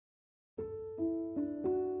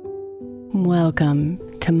Welcome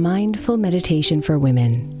to Mindful Meditation for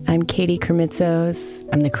Women. I'm Katie Kermitzos.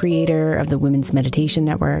 I'm the creator of the Women's Meditation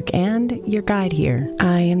Network and your guide here.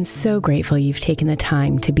 I am so grateful you've taken the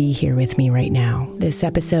time to be here with me right now. This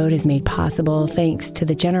episode is made possible thanks to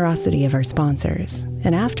the generosity of our sponsors.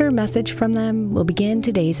 And after a message from them, we'll begin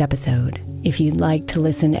today's episode. If you'd like to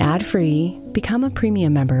listen ad-free, become a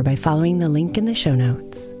premium member by following the link in the show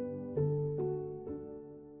notes.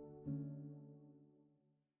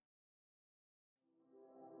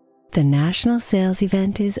 The national sales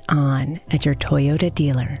event is on at your Toyota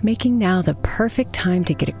dealer, making now the perfect time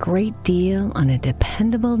to get a great deal on a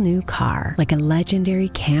dependable new car, like a legendary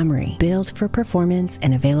Camry, built for performance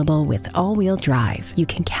and available with all-wheel drive. You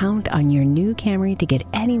can count on your new Camry to get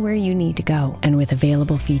anywhere you need to go. And with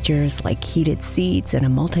available features like heated seats and a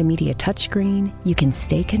multimedia touchscreen, you can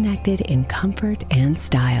stay connected in comfort and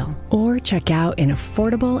style. Or check out an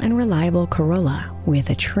affordable and reliable Corolla with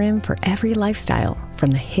a trim for every lifestyle,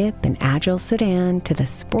 from the hip and agile sedan to the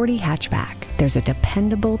sporty hatchback. There's a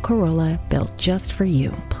dependable Corolla built just for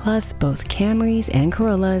you. Plus, both Camrys and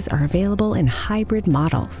Corollas are available in hybrid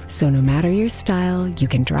models. So no matter your style, you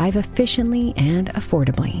can drive efficiently and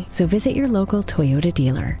affordably. So visit your local Toyota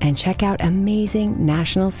dealer and check out amazing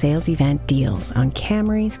national sales event deals on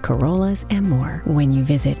Camrys, Corollas, and more when you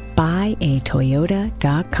visit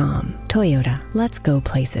buyatoyota.com. Toyota, let's go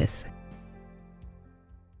places.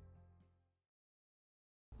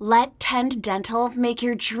 Let Tend Dental make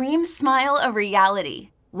your dream smile a reality.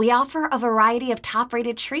 We offer a variety of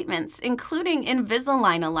top-rated treatments, including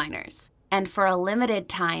Invisalign aligners. And for a limited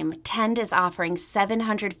time, Tend is offering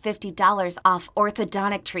 $750 off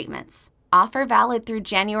orthodontic treatments. Offer valid through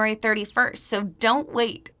January 31st, so don't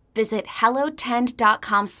wait. Visit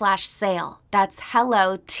hellotend.com/sale. That's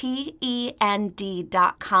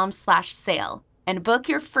hellotend.com/sale. And book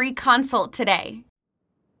your free consult today.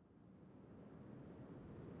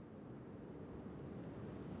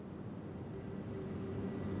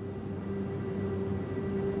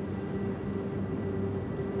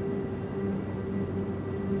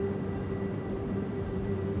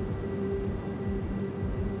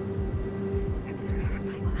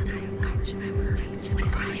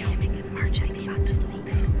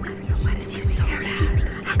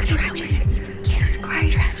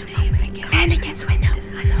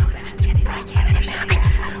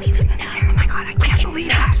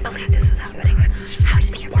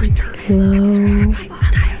 Slow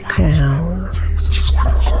down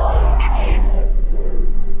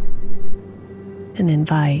and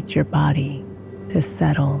invite your body to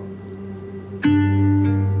settle.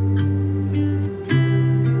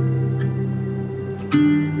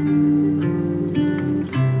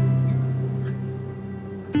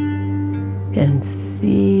 And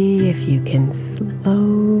see if you can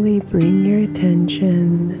slowly bring your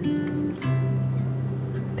attention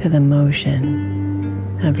to the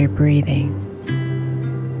motion of your breathing.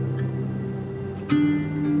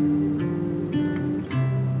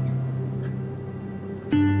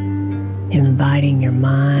 Inviting your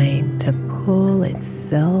mind to pull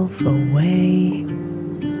itself away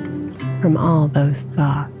from all those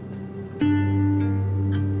thoughts.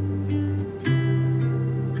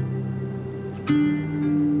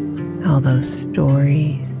 All those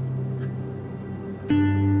stories,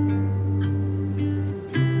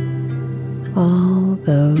 all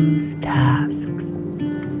those tasks,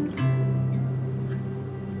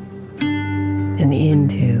 and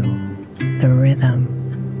into the rhythm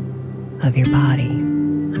of your body.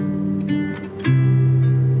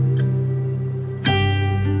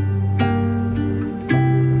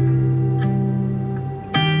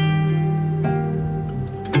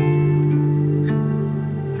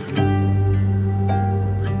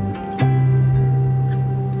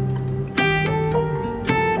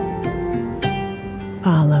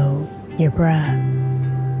 Follow your breath.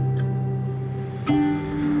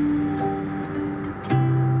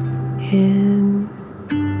 In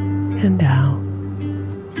and out.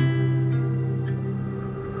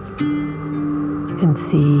 And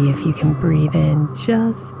see if you can breathe in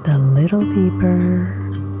just a little deeper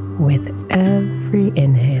with every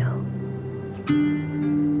inhale.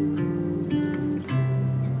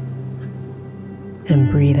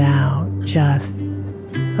 And breathe out just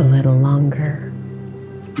a little longer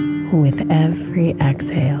with every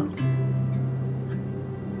exhale.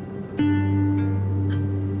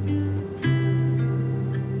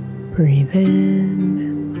 Breathe in.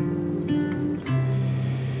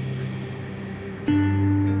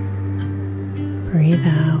 Breathe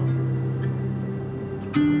out.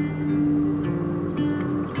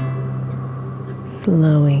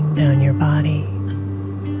 Slowing down your body.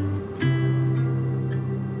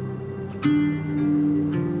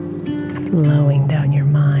 slowing down your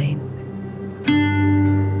mind.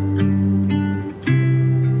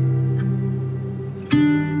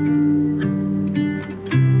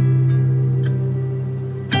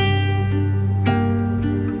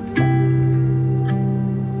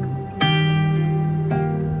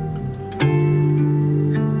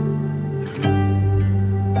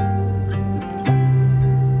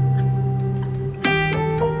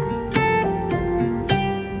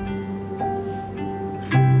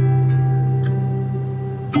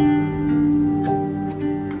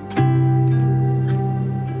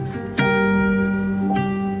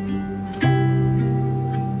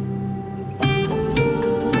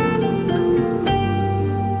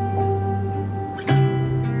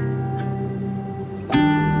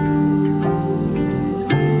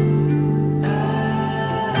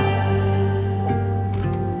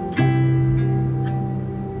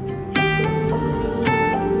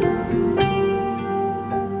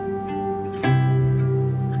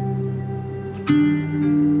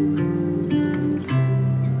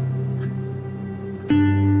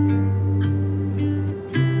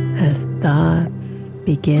 As thoughts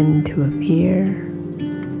begin to appear,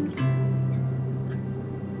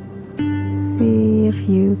 see if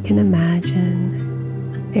you can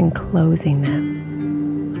imagine enclosing them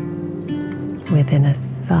within a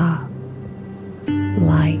soft,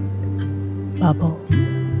 light bubble.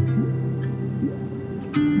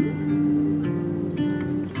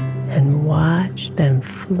 And watch them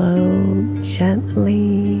float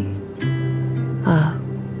gently up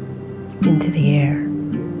into the air,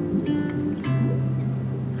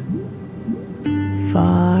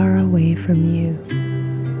 far away from you,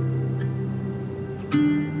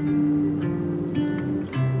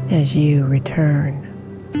 as you return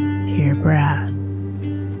to your breath.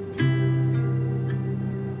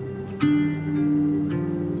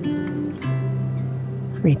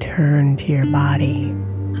 Return to your body.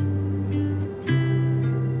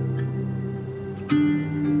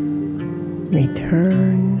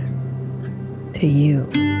 Return to you.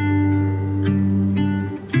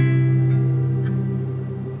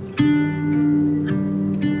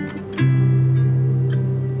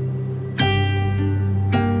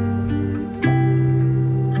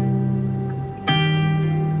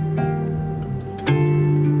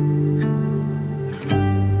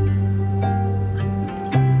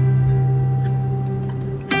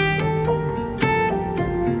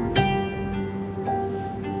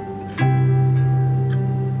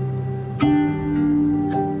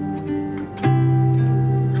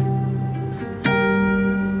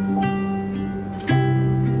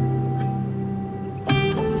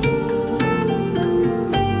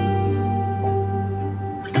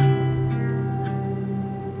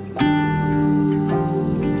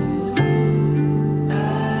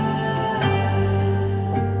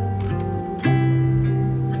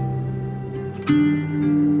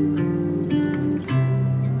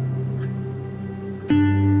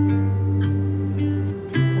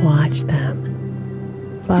 Watch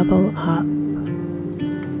them bubble up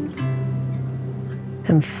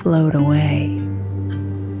and float away,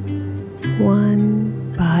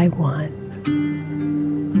 one by one.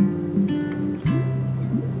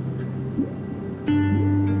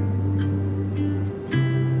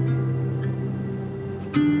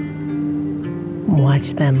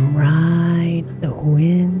 Watch them ride the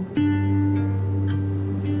wind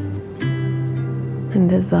and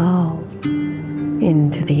dissolve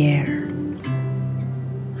into the air.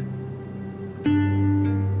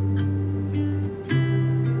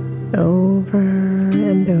 Over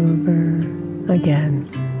and over again,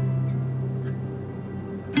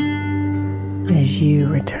 as you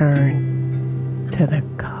return to the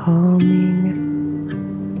calming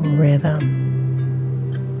rhythm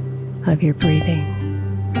of your breathing.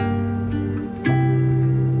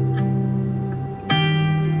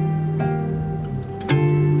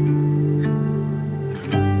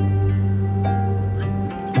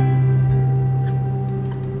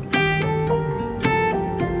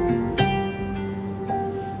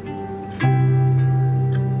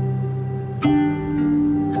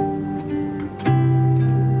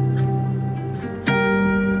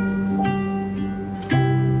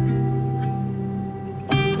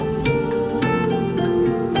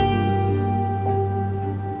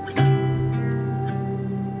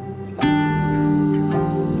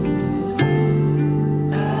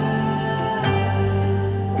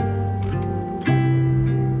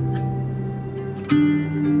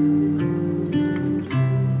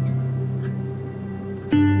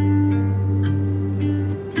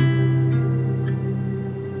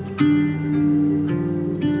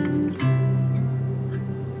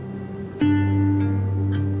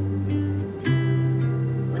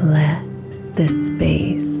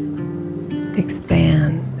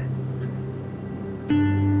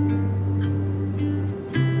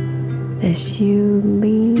 as you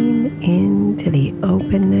lean into the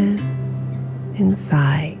openness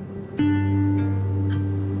inside.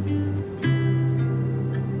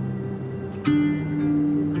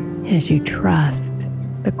 As you trust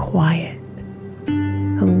the quiet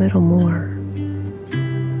a little more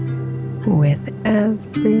with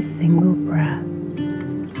every single breath.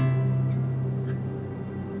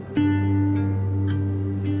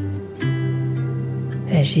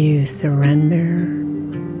 As you surrender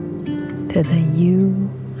to the you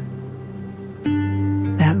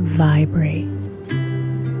that vibrates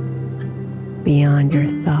beyond your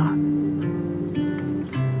thoughts.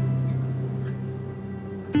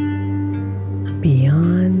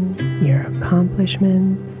 Beyond your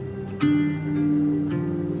accomplishments,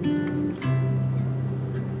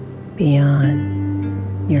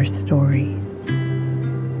 beyond your stories.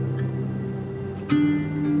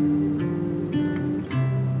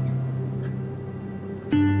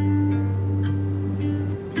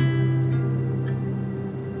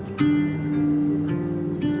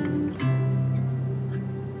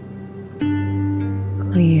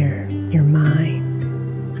 Clear your mind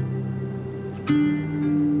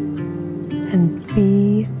and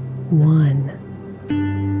be one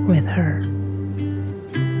with her.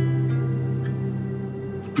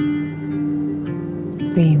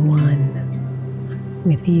 Be one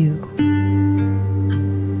with you.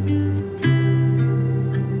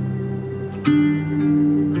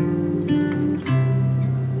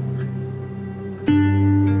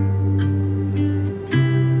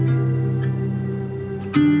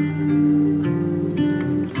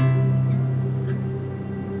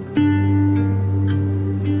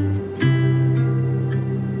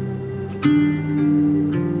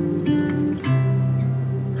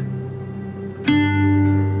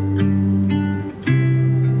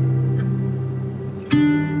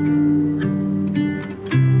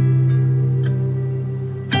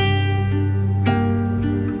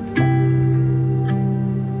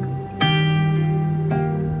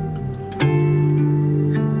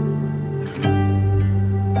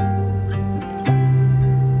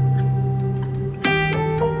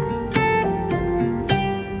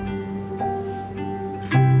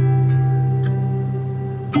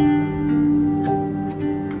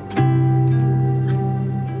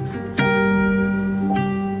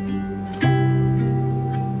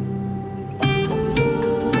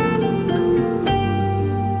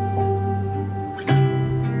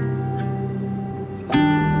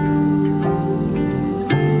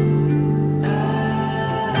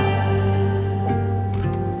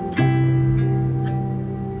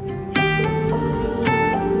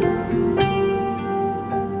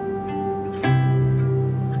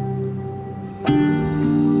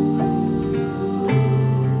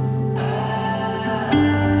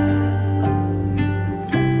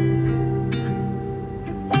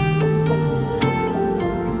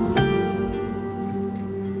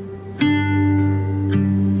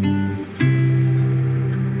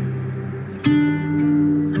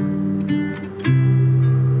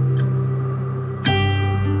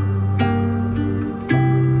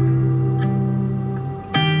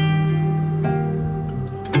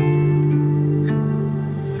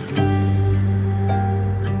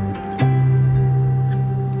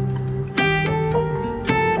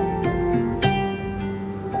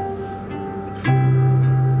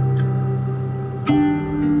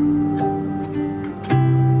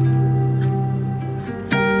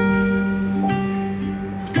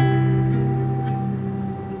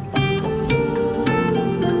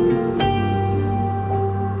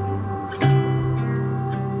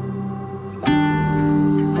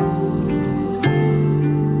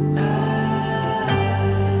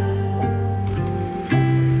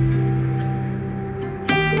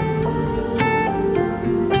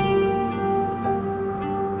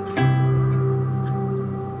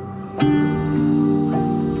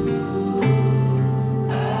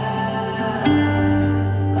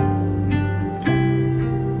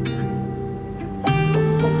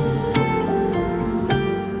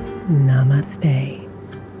 Namaste,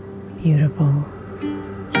 beautiful.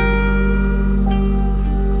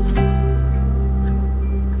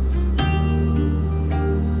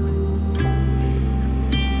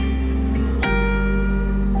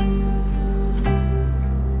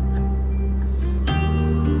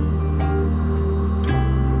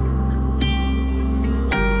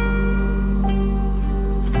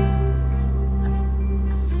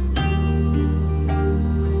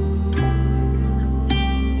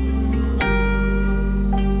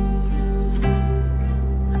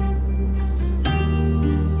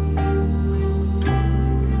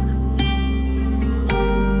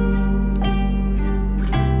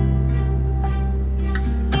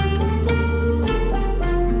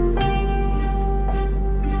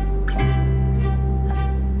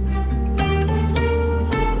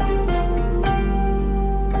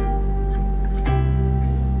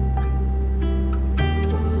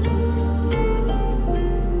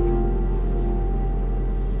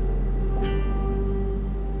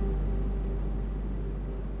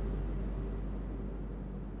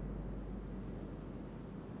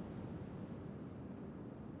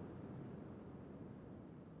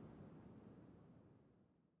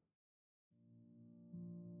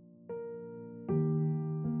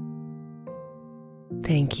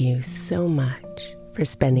 Thank you so much for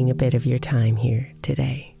spending a bit of your time here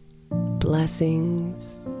today.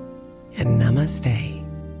 Blessings and namaste.